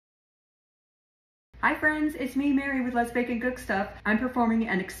Hi friends, it's me, Mary, with Let's Bake and Cook Stuff. I'm performing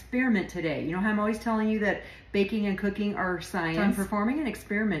an experiment today. You know how I'm always telling you that baking and cooking are science? So I'm performing an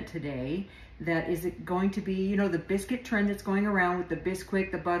experiment today that is going to be, you know, the biscuit trend that's going around with the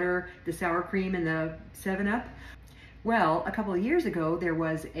Bisquick, the butter, the sour cream, and the 7-Up. Well, a couple of years ago, there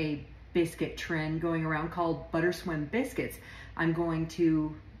was a biscuit trend going around called Butter Swim Biscuits. I'm going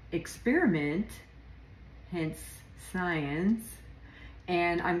to experiment, hence science,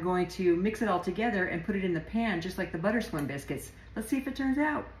 and I'm going to mix it all together and put it in the pan just like the Butter Swim biscuits. Let's see if it turns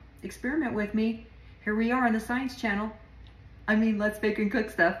out. Experiment with me. Here we are on the Science Channel. Let's Bake and Cook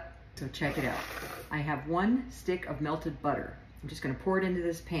Stuff. So check it out. I have 1 stick of melted butter. I'm just gonna pour it into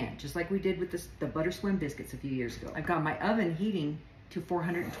this pan, just like we did with the Butter Swim biscuits a few years ago. I've got my oven heating to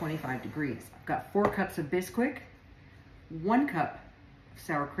 425 degrees. I've got 4 cups of Bisquick, 1 cup of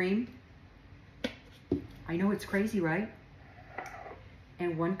sour cream. I know it's crazy, right?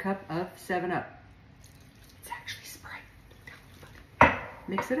 And 1 cup of 7-Up. It's actually Sprite.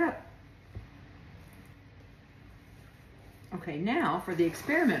 Mix it up. Okay, now for the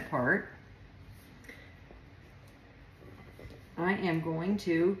experiment part, I am going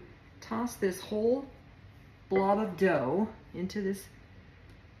to toss this whole blob of dough into this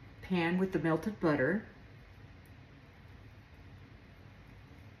pan with the melted butter.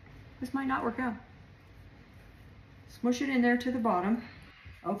 This might not work out. Smush it in there to the bottom.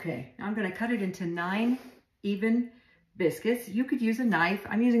 Okay, now I'm gonna cut it into 9 even biscuits. You could use a knife.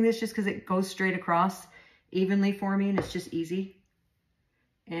 I'm using this just because it goes straight across evenly for me and it's just easy.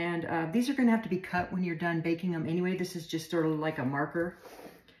 And these are gonna have to be cut when you're done baking them anyway. This is just sort of like a marker.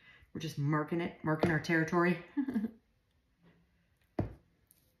 We're just marking our territory.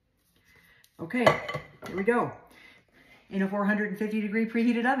 Okay, here we go. In a 450 degree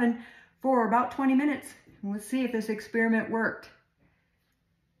preheated oven for about 20 minutes. Let's see if this experiment worked.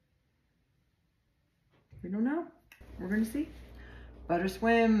 We don't know. We're gonna see. Butter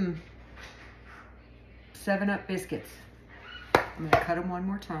Swim 7-Up biscuits. I'm gonna cut them one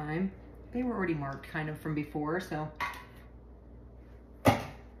more time. They were already marked kind of from before, so.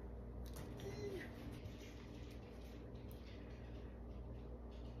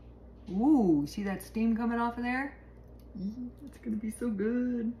 Ooh, see that steam coming off of there? It's gonna be so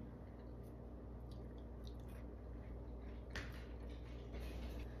good.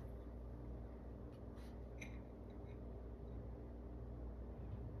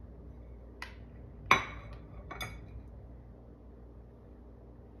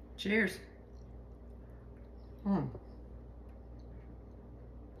 Cheers.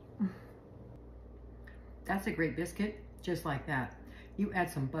 That's a great biscuit, just like that. You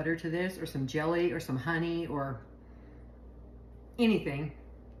add some butter to this, or some jelly, or some honey, or anything.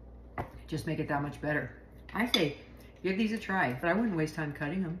 Just make it that much better. I say, give these a try, but I wouldn't waste time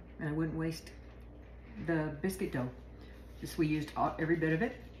cutting them, and I wouldn't waste the biscuit dough. We used every bit of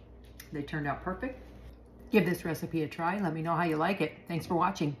it. They turned out perfect. Give this recipe a try. Let me know how you like it. Thanks for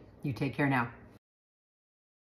watching. You take care now.